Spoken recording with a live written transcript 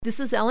This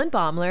is Ellen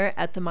Baumler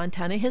at the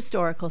Montana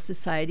Historical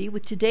Society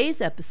with today's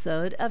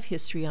episode of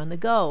History on the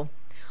Go.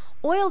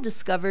 Oil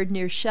discovered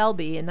near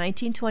Shelby in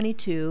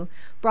 1922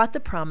 brought the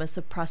promise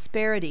of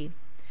prosperity.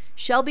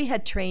 Shelby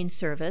had train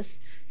service,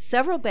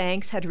 several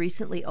banks had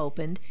recently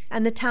opened,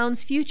 and the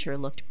town's future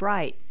looked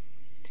bright.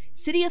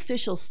 City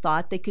officials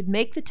thought they could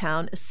make the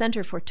town a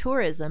center for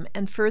tourism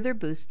and further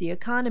boost the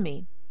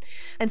economy.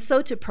 And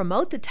so to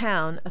promote the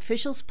town,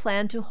 officials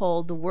planned to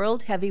hold the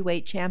World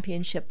Heavyweight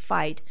Championship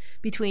fight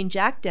between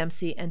Jack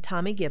Dempsey and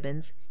Tommy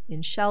Gibbons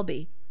in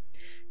Shelby.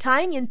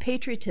 Tying in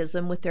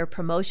patriotism with their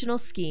promotional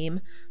scheme,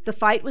 the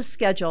fight was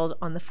scheduled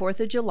on the 4th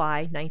of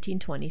July,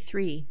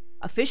 1923.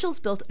 Officials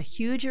built a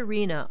huge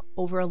arena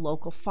over a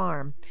local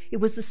farm. It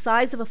was the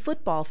size of a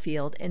football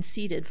field and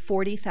seated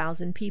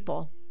 40,000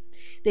 people.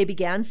 They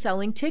began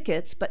selling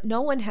tickets, but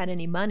no one had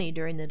any money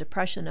during the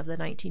Depression of the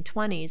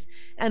 1920s,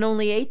 and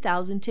only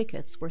 8,000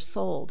 tickets were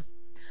sold.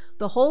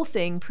 The whole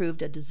thing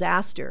proved a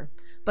disaster,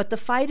 but the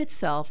fight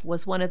itself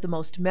was one of the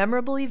most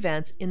memorable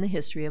events in the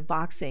history of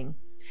boxing.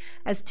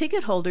 As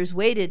ticket holders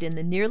waited in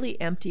the nearly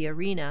empty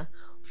arena,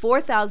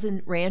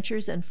 4,000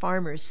 ranchers and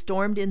farmers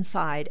stormed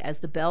inside as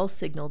the bell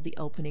signaled the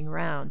opening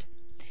round.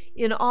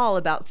 In all,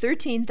 about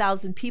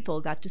 13,000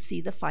 people got to see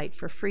the fight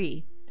for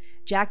free.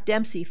 Jack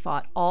Dempsey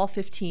fought all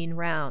 15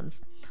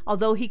 rounds.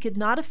 Although he could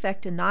not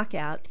effect a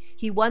knockout,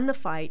 he won the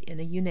fight in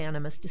a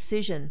unanimous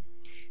decision.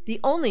 The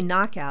only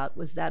knockout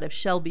was that of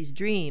Shelby's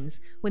dreams,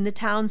 when the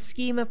town's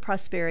scheme of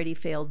prosperity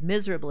failed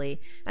miserably,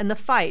 and the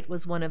fight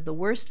was one of the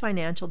worst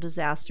financial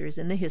disasters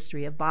in the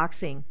history of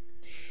boxing.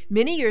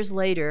 Many years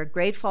later,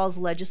 Great Falls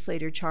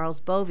legislator Charles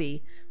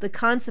Bovee, the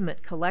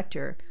consummate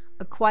collector,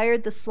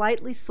 acquired the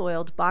slightly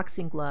soiled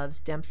boxing gloves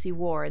Dempsey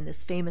wore in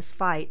this famous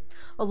fight,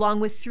 along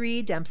with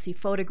 3 Dempsey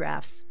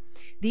photographs.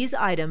 These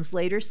items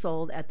later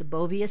sold at the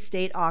Bovee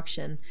Estate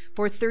auction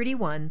for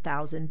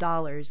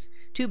 $31,000.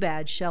 Too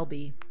bad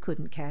Shelby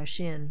couldn't cash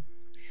in.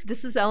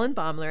 This is Ellen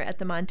Baumler at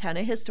the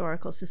Montana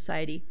Historical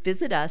Society.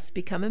 Visit us,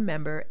 become a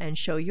member, and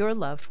show your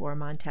love for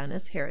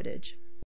Montana's heritage.